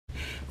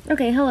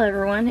Okay, hello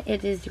everyone.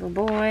 It is your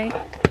boy,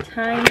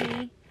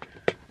 Tiny.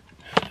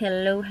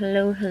 Hello,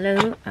 hello,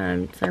 hello.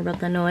 Sorry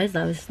about the noise.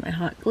 That was my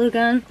hot glue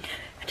gun.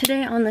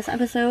 Today on this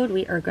episode,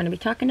 we are going to be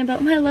talking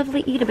about my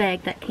lovely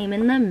Eat-A-Bag that came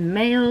in the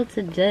mail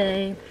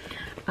today.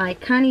 I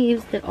kind of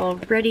used it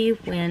already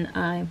when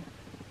I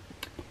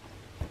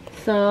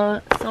saw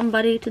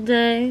somebody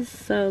today,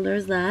 so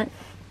there's that.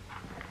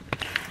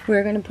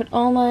 We're going to put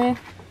all my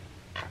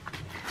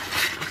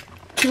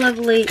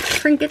lovely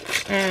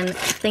trinkets and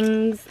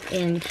things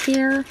in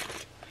here.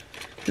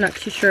 I'm not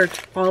too sure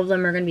if all of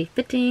them are going to be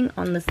fitting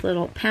on this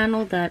little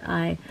panel that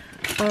I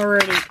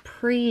already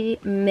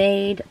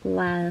pre-made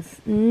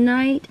last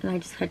night, and I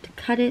just had to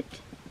cut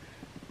it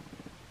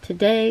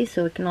today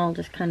so it can all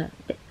just kind of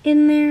fit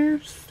in there.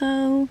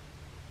 So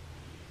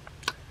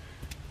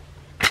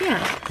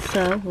yeah,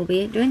 so we'll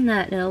be doing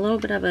that in a little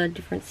bit of a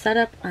different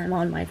setup. I'm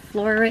on my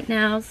floor right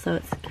now, so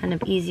it's kind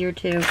of easier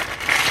to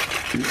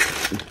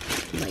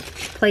like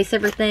place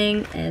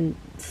everything and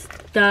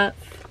stuff.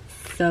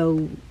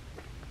 So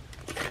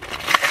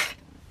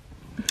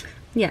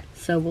yeah,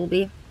 so we'll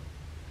be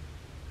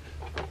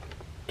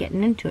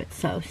getting into it.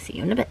 So see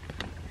you in a bit.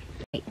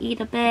 I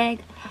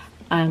Eat-A-Bag.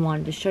 I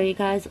wanted to show you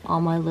guys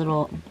all my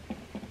little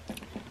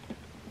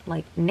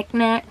like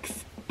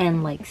knickknacks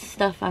and like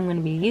stuff I'm going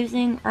to be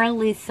using, or at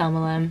least some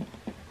of them.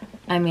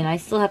 I mean, I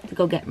still have to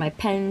go get my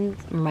pins,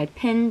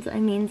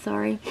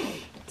 sorry.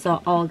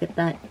 So I'll get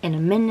that in a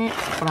minute,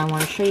 but I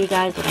want to show you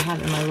guys what I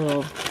have in my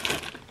little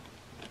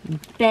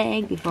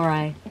bag before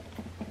I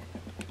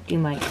do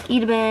my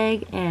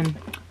Eat-A-Bag and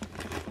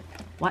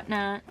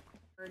whatnot.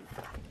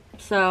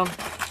 So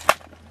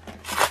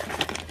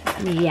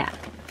yeah,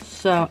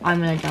 so I'm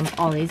going to dump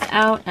all these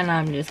out, and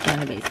I'm just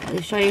going to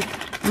basically show you.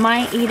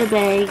 My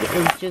Eat-A-Bag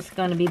is just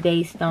going to be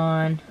based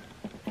on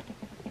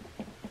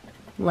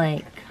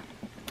like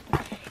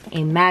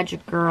a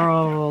Magic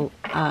Girl,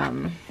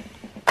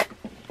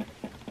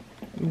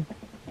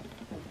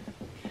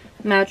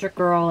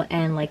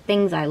 and like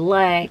things I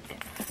like,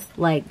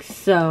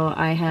 so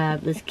I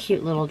have this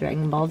cute little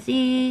Dragon Ball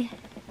Z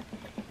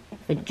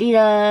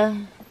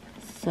Vegeta,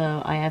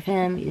 so I have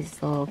him. He's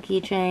the little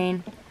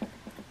keychain.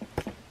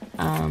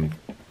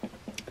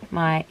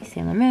 My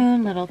Sailor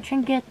Moon little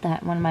trinket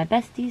that one of my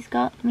besties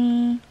got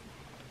me,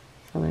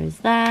 so there's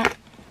that.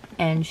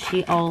 And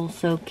she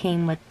also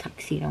came with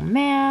tuxedo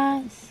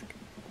mask,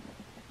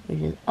 which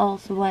is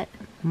also what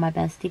my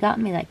bestie got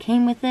me, that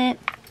came with it.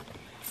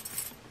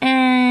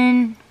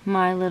 And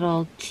my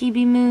little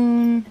Chibi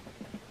Moon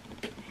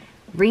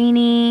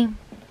Rini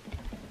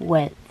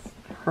with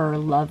her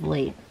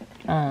lovely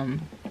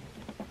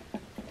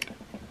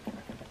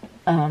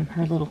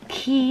her little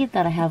key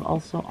that I have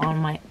also on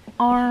my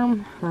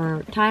arm,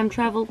 her time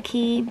travel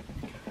key,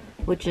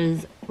 which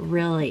is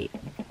really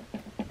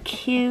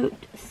cute.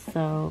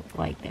 So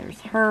like there's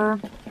her.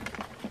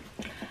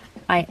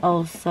 I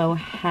also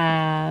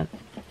have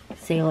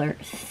Sailor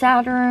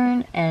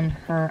Saturn and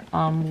her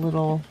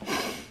little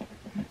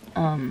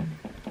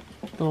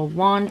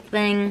wand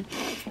thing.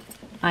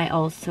 I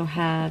also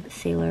have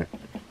Sailor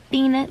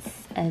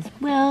Venus as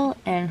well,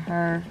 and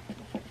her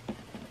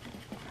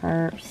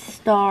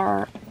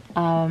star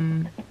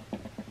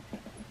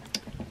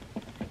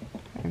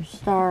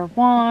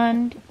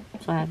wand,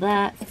 so I have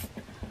that.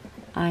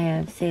 I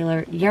have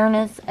Sailor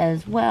Uranus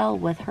as well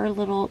with her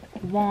little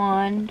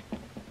wand,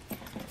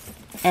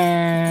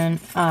 and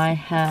I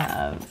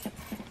have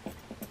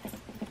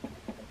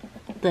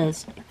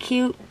this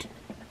cute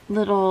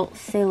little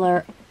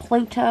Sailor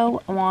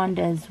Pluto wand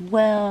as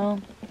well,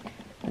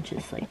 which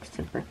is like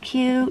super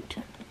cute.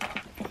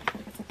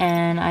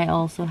 And I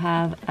also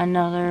have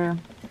another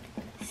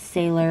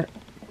Sailor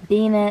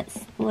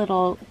Venus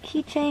little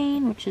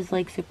keychain, which is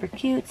like super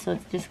cute, so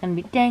it's just gonna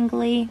be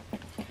dangly.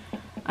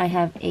 I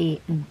have a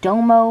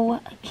Domo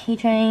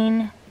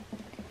keychain,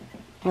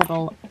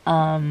 little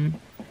own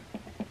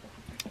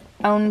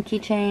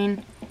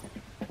keychain,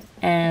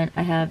 and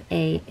I have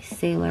a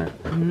Sailor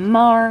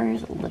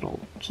Mars little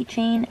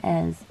keychain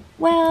as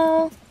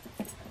well,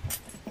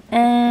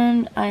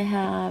 and I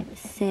have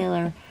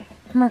Sailor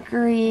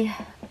Mercury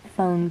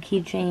phone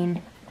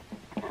keychain,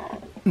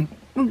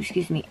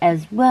 excuse me,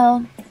 as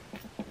well.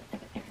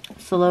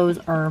 So those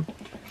are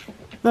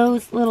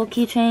those little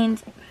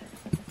keychains.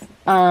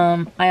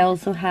 I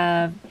also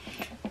have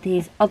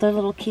these other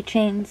little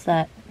keychains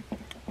that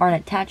aren't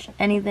attached to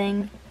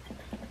anything,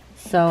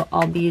 so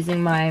I'll be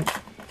using my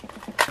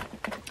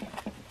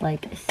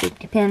like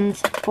safety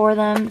pins for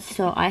them.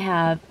 So I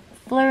have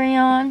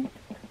Flareon.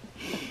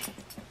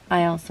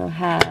 I also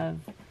have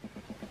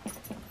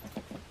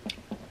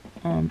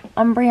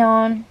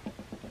Umbreon.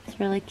 It's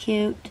really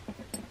cute.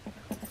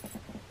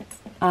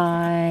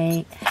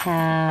 I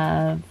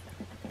have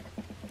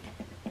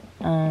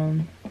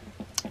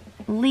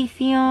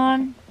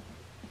Leafeon.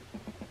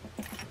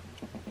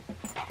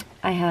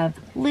 I have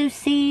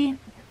Lucy.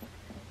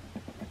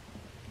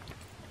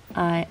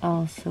 I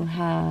also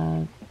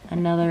have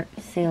another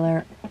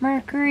Sailor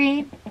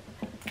Mercury.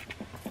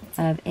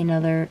 I have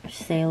another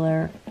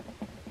Sailor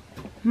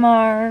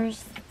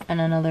Mars. and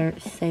another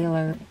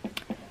Sailor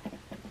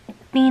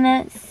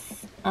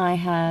Venus. I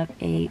have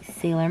a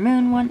Sailor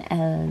Moon one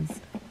as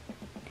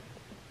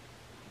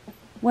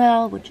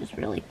well, which is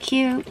really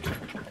cute.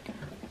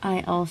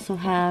 I also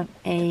have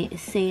a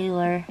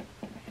Sailor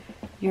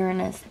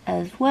Uranus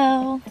as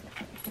well,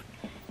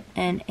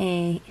 and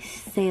a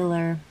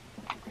Sailor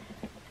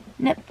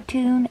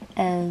Neptune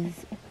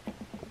as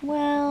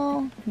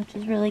well, which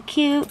is really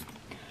cute.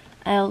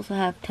 I also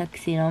have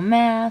Tuxedo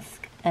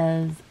Mask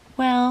as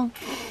well.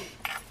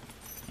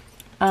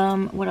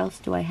 What else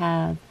do I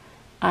have?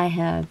 I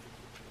have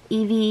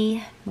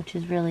Eevee, which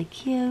is really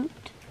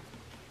cute.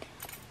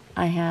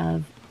 I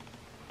have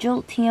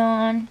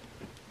Jolteon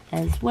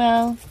as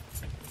well.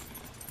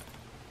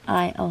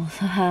 I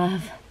also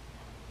have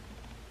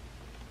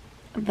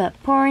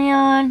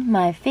Vaporeon,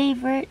 my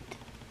favorite.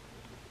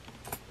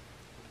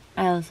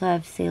 I also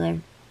have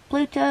Sailor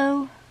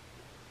Pluto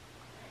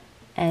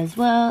as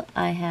well.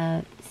 I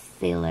have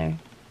Sailor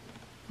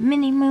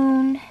Mini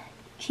Moon,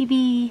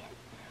 Chibi,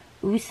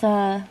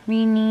 Usa,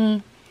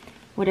 Rini,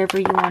 whatever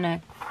you want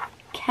to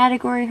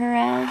category her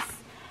as.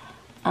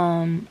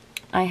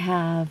 I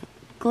have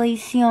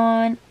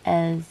Glaceon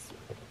as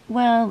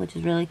well, which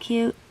is really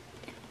cute.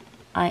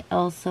 I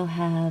also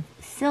have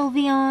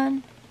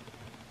Sylveon,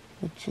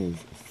 which is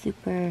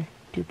super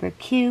duper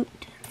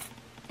cute.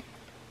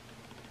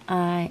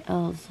 I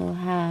also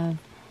have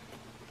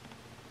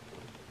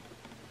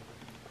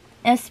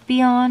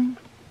Espeon.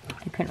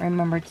 I couldn't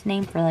remember its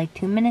name for like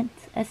 2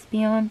 minutes.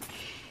 Espeon.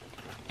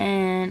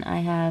 And I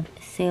have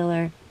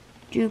Sailor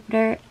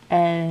Jupiter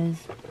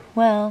as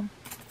well.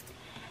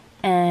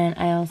 And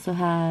I also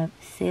have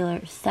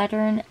Sailor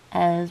Saturn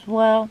as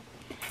well.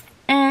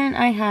 And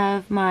I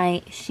have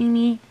my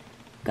Shinigami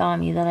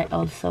that I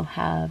also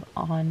have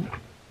on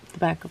the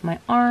back of my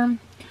arm.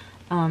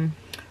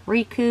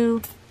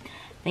 Riku,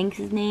 I think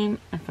his name,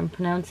 if I'm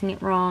pronouncing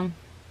it wrong.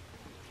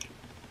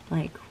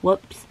 Like,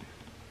 whoops.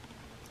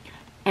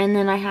 And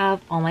then I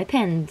have all my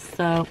pins.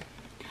 So,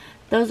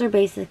 those are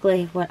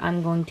basically what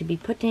I'm going to be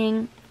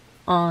putting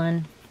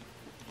on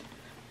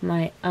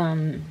my,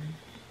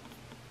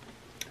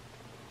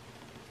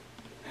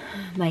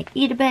 my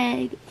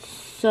eat-a-bag.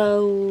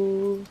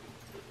 So,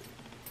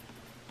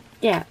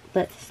 yeah,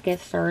 let's get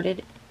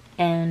started.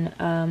 And,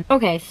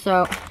 okay,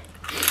 so,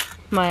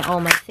 all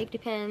my safety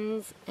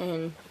pins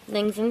and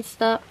things and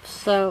stuff.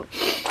 So,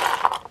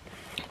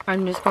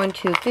 I'm just going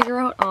to figure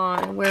out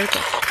on where to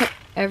put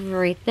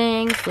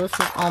everything. So, this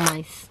is all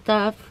my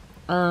stuff.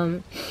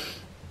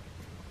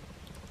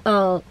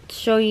 I'll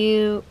show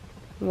you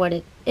what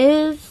it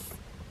is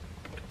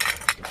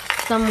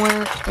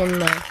somewhere in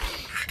the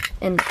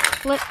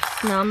clips.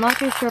 Now, I'm not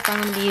too sure if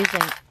I'm going to be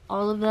using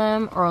all of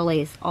them or at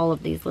least all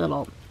of these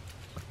little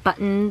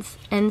buttons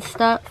and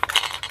stuff.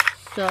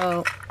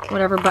 So,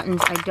 whatever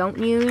buttons I don't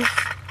use,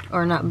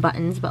 or not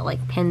buttons, but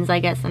like pins, I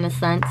guess, in a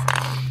sense,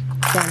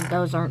 then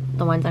those aren't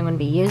the ones I'm going to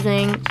be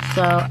using.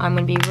 So, I'm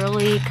going to be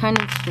really kind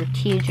of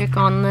strategic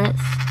on this.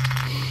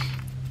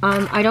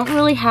 I don't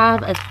really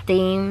have a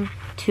theme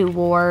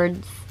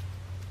towards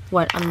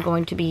what I'm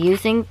going to be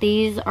using.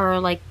 These are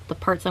like the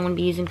parts I'm going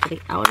to be using for the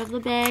out of the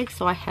bag.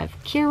 So, I have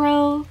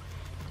Kiro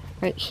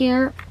right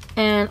here,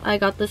 and I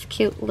got this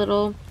cute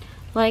little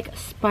like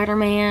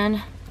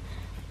Spider-Man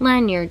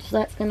lanyard, so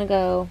that's gonna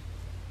go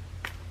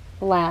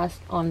last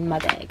on my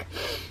bag.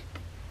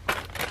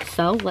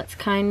 So let's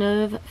kind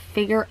of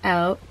figure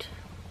out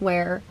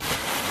where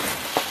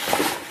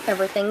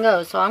everything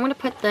goes. So I'm gonna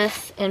put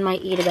this in my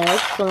eat-a-bag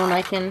so then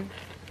I can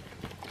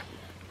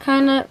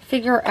kind of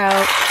figure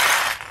out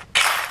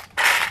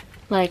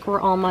like where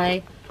all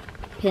my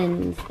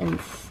pins and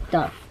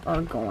stuff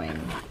are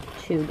going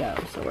to go.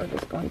 So we're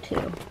just going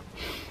to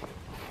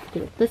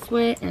do it this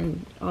way,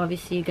 and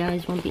obviously you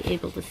guys won't be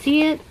able to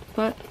see it,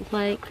 but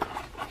like,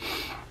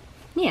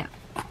 yeah,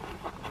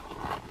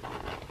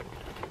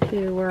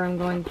 to where I'm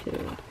going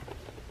to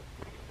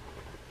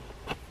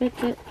fit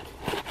it,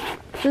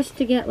 just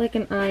to get like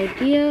an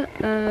idea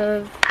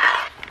of.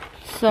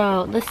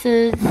 So this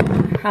is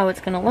how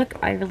it's gonna look.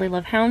 I really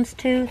love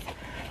houndstooth,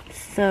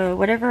 so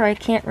whatever I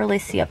can't really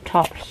see up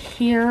top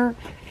here,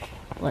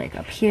 like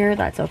up here,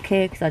 that's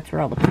okay, because that's where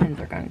all the pins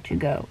are going to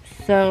go.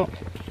 So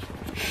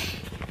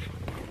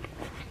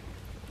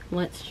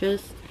let's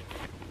just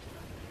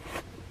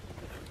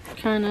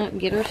kind of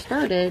get her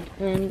started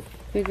and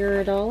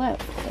figure it all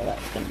out. So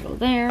that's going to go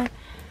there.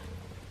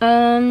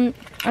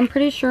 I'm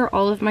pretty sure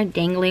all of my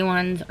dangly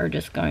ones are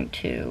just going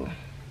to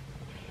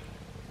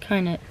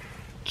kind of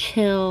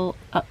chill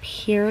up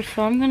here.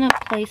 So I'm going to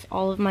place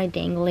all of my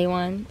dangly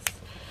ones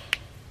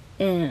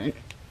in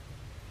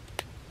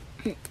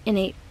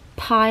a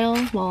pile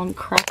while I'm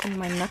cracking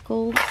my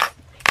knuckles,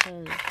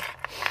 because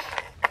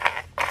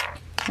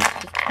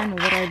that's just kind of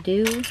what I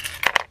do.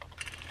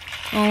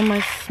 All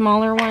my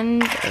smaller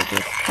ones are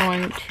just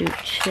going to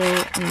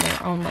chill in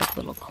their own like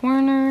little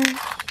corners.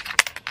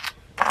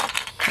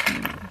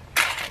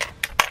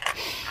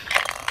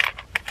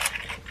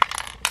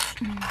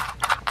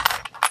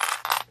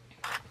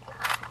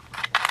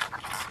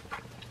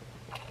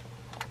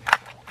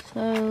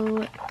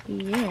 So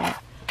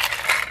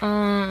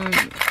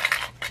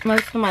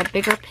Most of my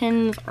bigger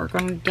pins are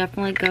going to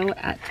definitely go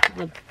at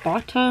the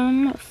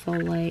bottom. So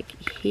like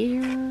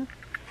here,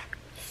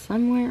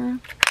 somewhere.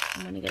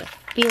 I'm going to get a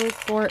feel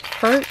for it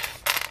first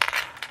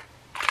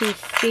to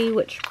see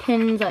which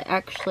pins I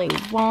actually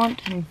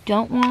want and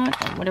don't want.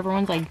 And whatever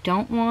ones I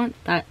don't want,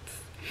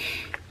 that's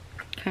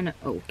kind of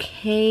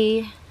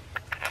okay.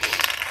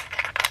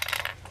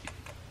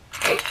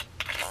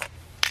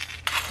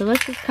 So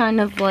this is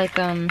kind of like,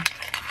 I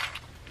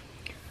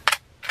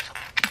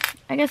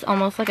guess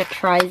almost like a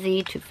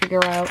try-Z to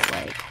figure out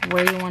like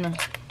where you want to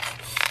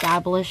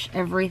establish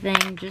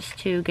everything, just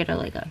to get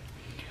I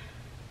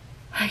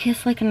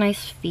guess like a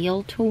nice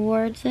feel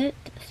towards it.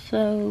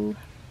 So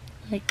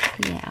like,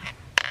 yeah.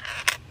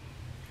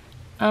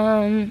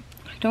 I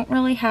don't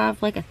really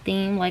have like a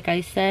theme, like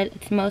I said.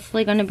 It's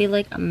mostly going to be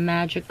like a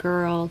Magic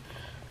Girl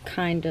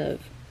kind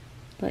of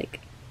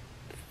like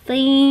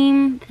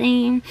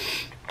theme.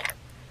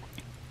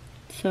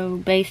 So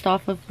based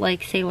off of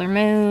like Sailor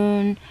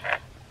Moon,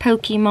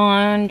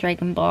 Pokemon,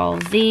 Dragon Ball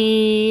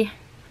Z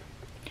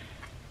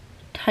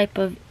type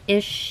of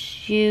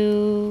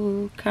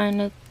issue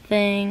kind of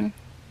thing.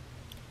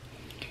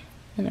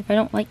 And if I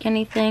don't like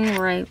anything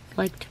where I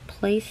like to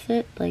place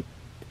it, like,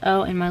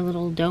 oh, and my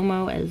little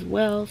domo as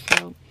well,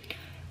 so,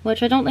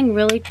 which I don't think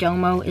really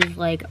domo is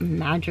like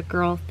Magic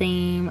Girl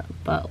theme,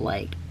 but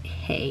like,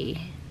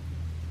 hey,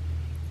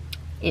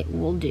 it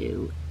will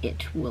do.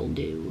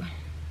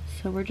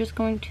 So we're just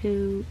going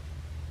to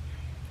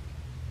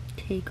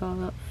take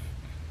off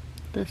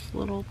this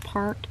little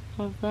part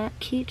of that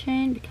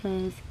keychain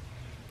because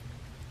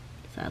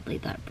sadly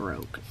that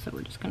broke. So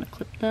we're just going to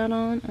clip that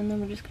on, and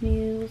then we're just going to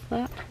use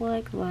that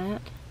like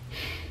that.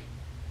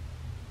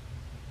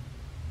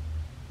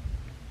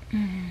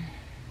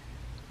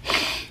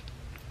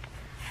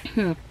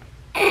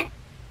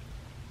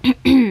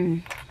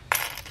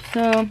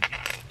 So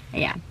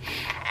yeah,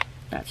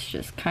 that's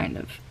just kind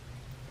of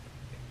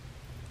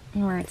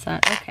where it's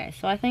at. Okay,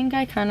 so I think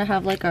I kind of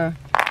have like a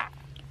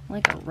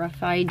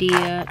rough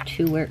idea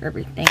to where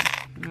everything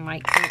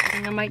might go. I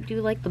think I might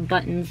do like the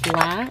buttons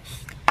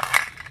last.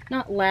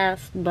 Not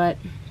last, but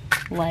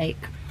like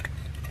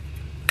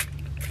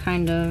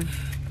kind of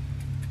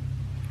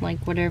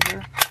like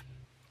whatever.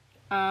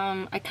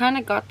 I kind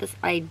of got this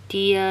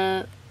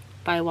idea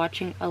by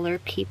watching other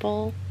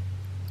people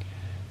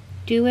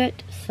do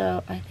it,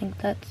 so I think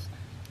that's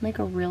like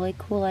a really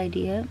cool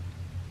idea.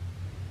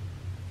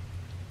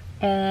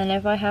 And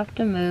if I have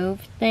to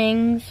move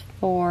things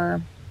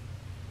for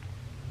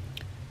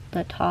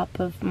the top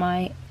of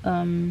my,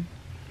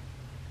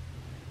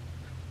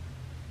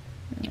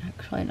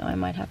 actually no, I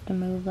might have to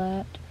move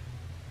that.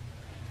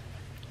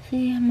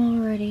 See, I'm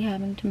already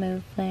having to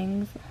move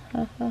things.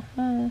 Ha ha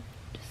ha.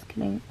 Just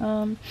kidding.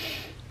 So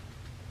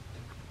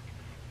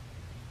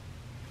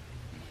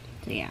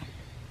yeah.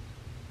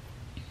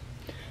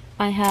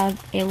 I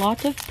have a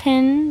lot of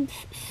pins,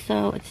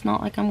 so it's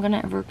not like I'm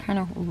gonna ever kind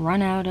of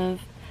run out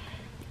of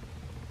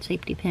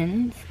safety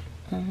pins.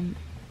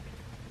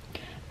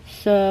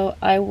 So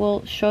I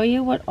will show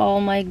you what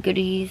all my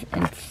goodies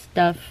and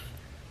stuff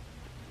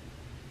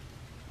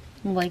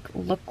like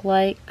look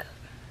like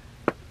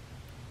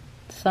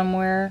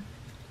somewhere,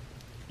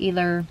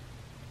 either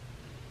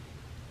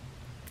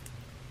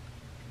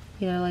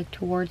like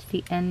towards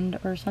the end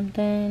or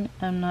something.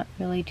 I'm not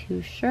really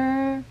too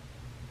sure.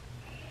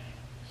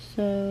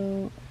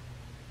 So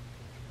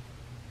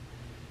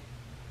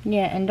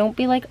yeah, and don't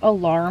be like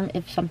alarmed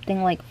if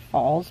something like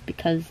falls,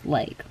 because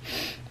like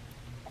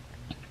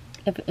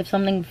if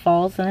something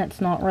falls, then it's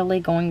not really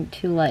going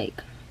to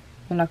like,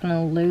 you're not going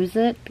to lose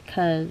it,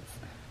 because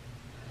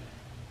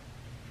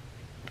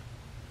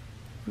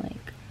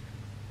like,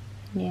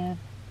 yeah.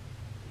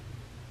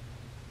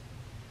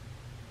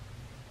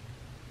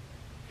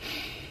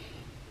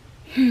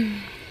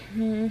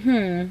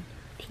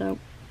 So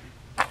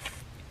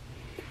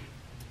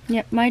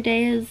yep, my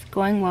day is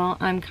going well.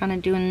 I'm kind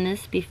of doing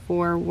this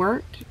before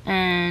work,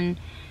 and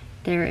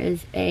there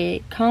is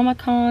a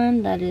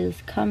Comic-Con that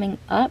is coming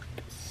up,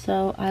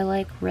 so I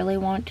like really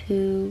want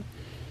to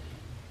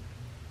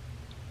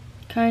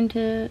kind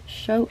of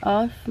show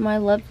off my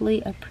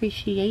lovely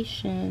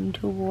appreciation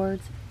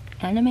towards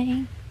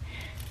anime.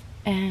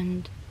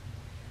 And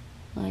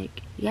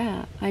like,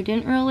 yeah, I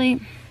didn't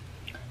really,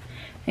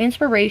 the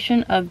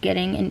inspiration of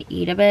getting an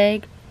Ita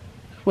bag,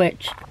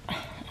 which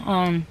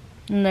in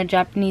the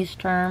Japanese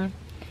term,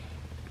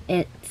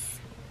 it's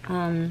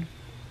termed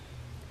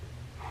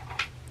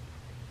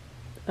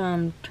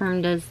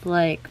as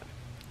like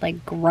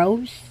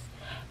gross,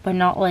 but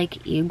not like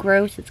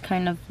gross. It's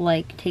kind of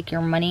like take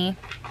your money,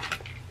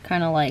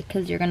 kind of like,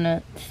 because you're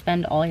gonna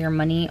spend all your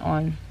money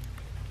on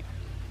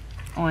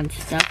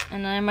stuff.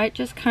 And I might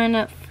just kind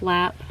of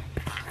flap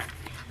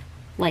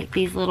like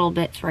these little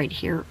bits right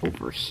here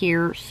over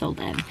here, so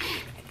then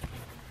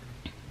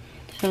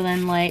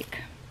like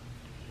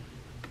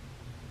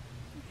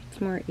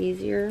it's more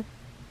easier,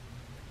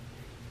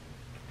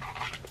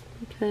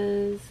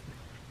 because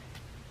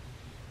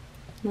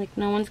like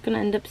no one's gonna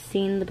end up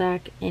seeing the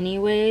back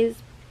anyways,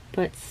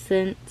 but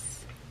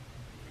since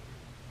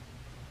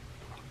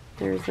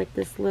there's like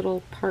this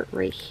little part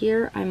right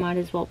here, I might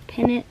as well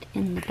pin it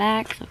in the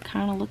back so it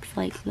kind of looks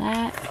like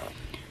that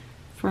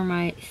for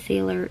my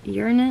Sailor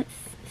Uranus.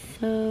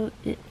 So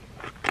it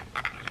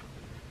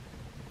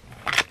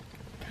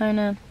kind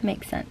of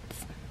makes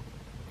sense.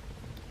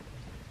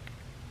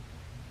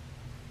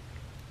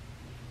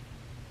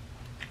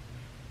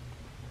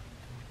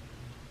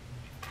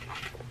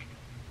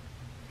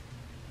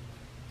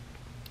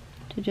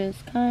 To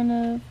just kind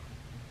of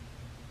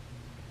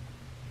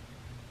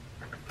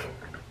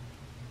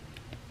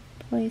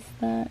place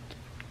that.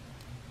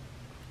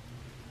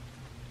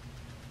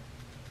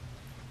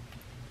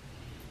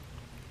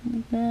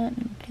 Like that,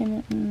 and pin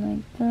it in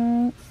like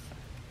that.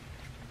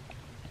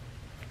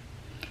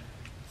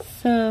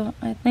 So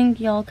I think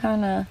y'all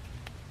kind of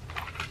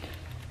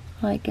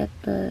like get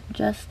the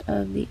gist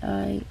of the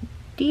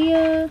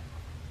idea.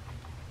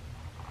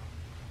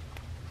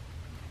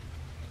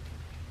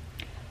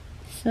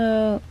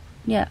 So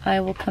yeah, I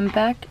will come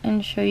back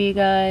and show you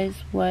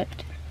guys what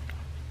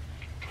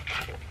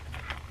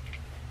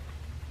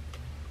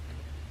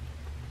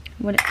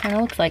it kind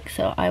of looks like.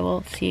 So I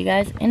will see you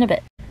guys in a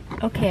bit.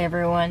 Okay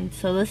everyone,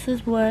 so this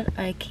is what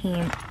I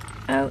came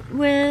out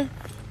with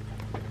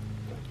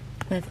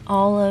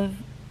all of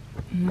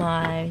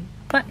my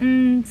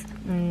buttons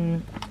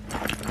and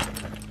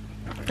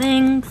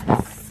things.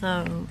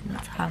 So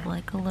let's have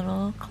like a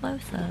little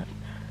close-up.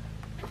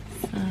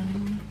 So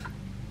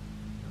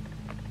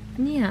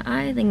yeah,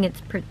 I think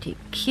it's pretty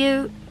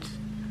cute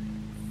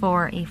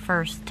for a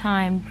first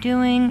time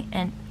doing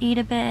an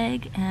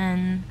eat-a-bag,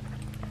 and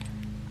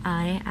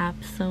I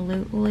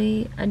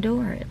absolutely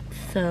adore it.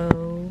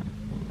 So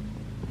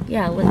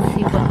yeah, let's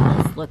see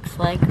what this looks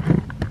like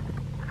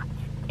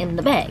in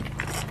the bag.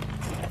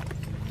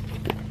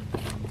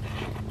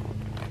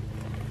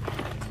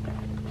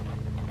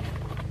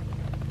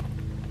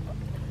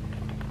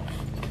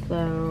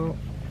 So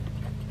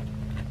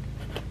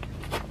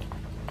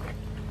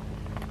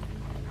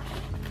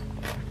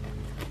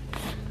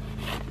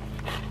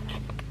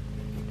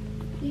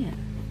yeah.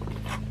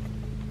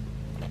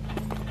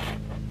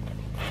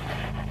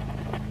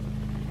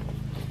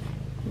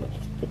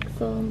 Let's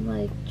fix all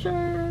my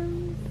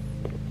charms.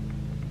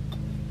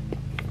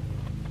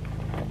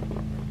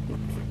 Fix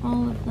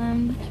all of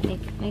them to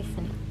make it nice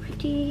and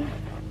pretty.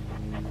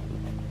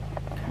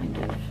 Kind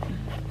of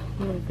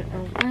move it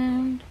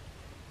around.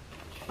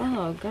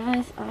 Oh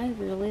guys, I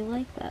really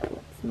like that.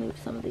 Let's move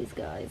some of these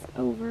guys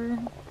over.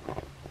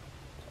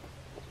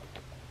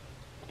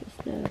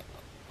 Just a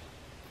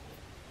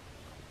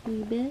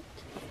wee bit.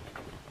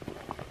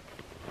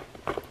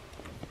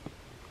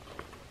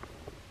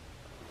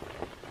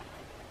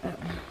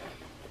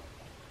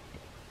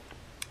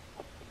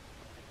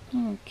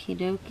 Okie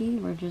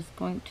dokie, we're just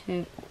going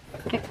to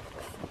fix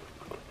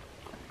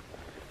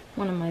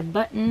one of my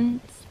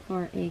buttons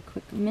for a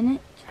quick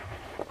minute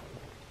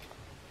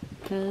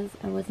because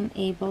I wasn't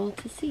able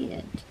to see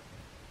it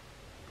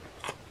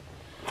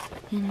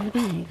in the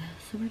bag.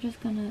 So we're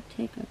just gonna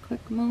take a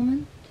quick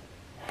moment.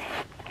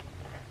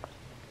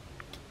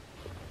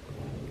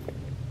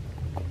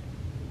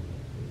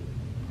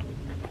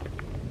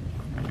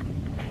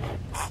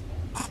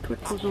 A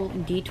quick little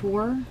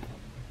detour.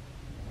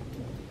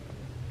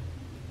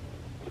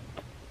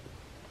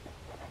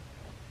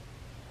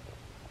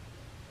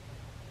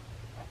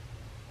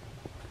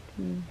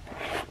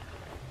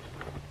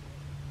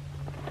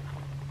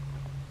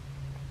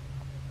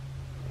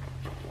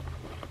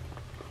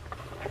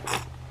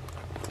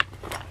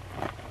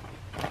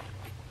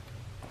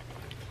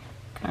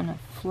 Kind of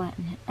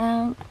flatten it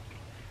out,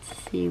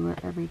 see where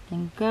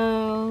everything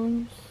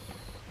goes.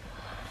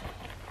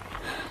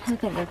 I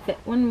think I fit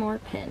one more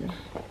pin.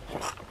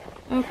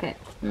 Okay,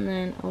 and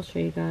then I'll show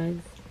you guys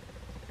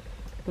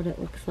what it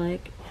looks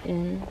like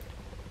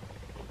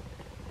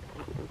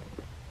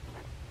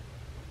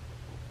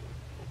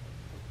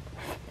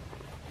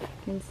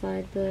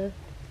inside the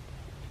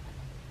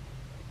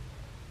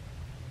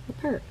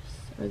purse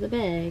or the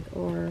bag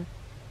or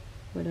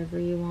whatever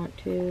you want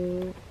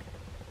to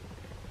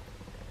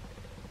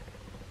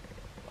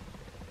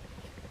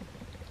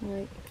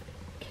like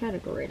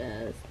categorize it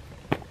as.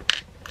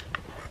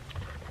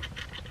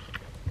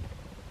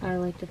 I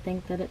like to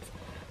think that it's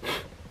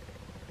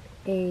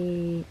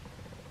a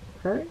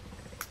purse.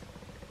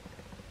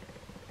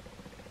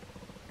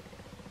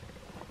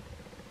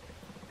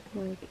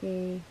 Like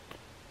a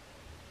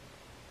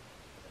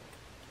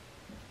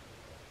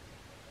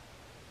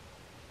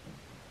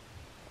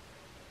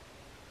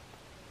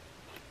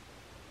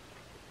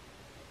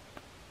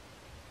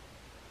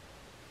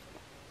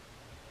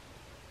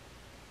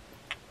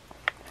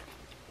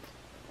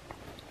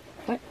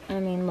I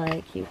mean,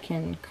 like, you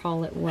can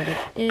call it what it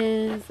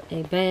is,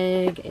 a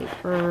bag, a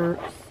purse.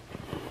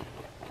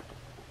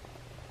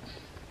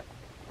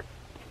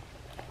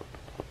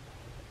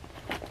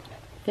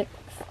 Fix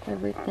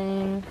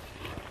everything.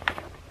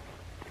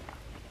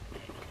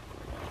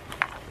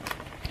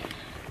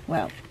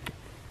 Well,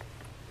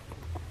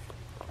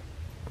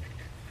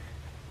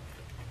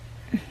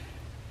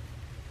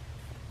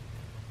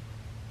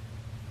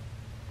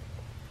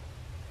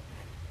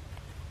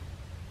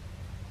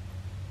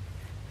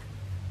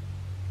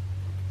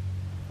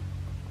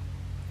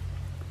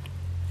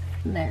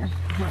 There.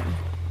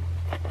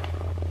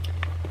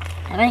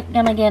 It ain't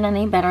gonna get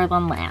any better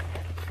than that.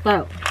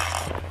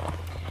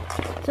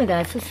 So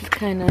guys, this is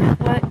kind of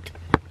what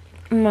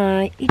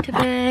my Eat-A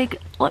bag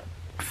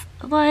looks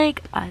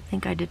like. I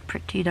think I did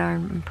pretty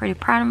darn, I'm pretty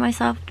proud of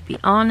myself, to be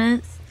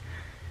honest.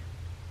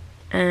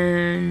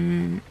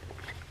 And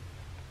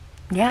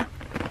yeah,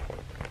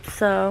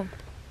 so,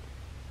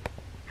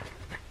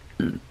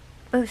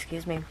 oh,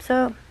 excuse me.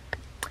 So,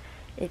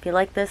 if you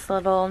like this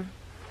little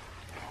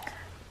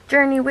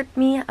journey with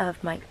me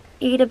of my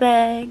Eat-A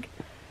bag,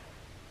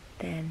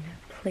 then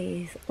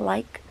please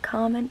like,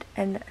 comment,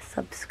 and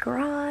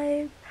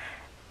subscribe.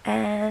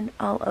 And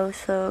I'll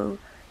also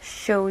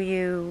show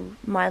you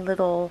my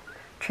little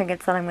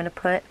trinkets that I'm going to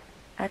put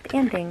at the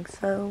ending.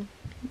 So,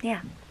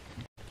 yeah.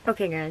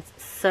 Okay guys,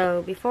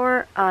 so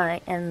before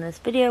I end this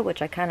video,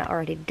 which I kind of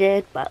already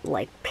did, but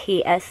like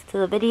PS to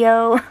the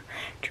video,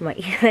 to my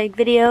Eat-A bag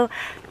video,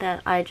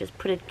 that I just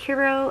put a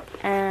Kiro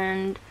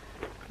and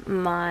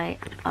my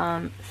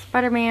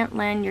Spider-Man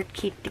lanyard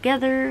key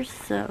together.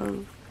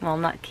 So, well,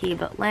 not key,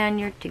 but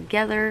lanyard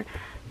together.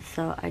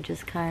 So I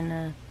just kind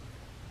of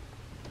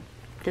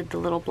did the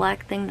little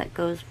black thing that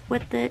goes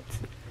with it.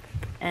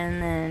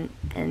 And then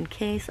in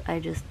case, I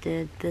just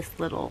did this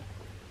little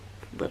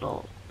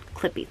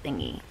clippy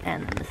thingy.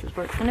 And then this is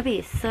where it's going to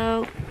be.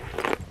 So,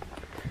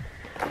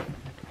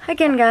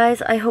 again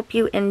guys, I hope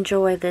you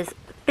enjoy this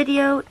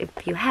video.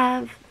 If you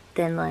have,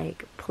 then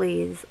like,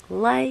 please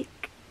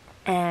like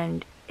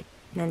and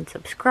then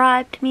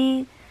subscribe to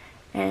me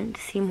and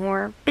see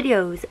more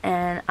videos.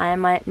 And I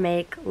might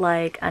make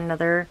like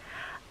another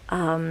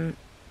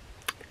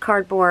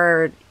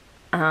cardboard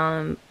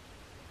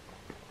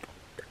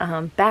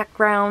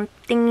background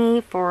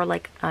thingy for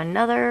like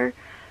another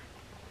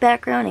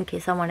background in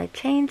case I want to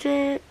change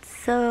it.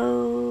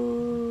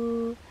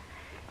 So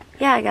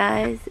yeah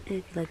guys, if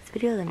you like this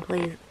video, then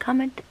please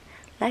comment,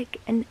 like,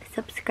 and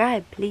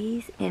subscribe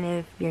please. And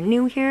if you're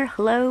new here,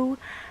 hello,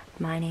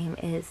 my name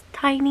is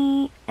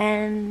Tiny,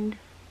 and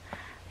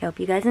I hope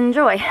you guys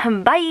enjoy.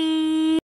 Bye!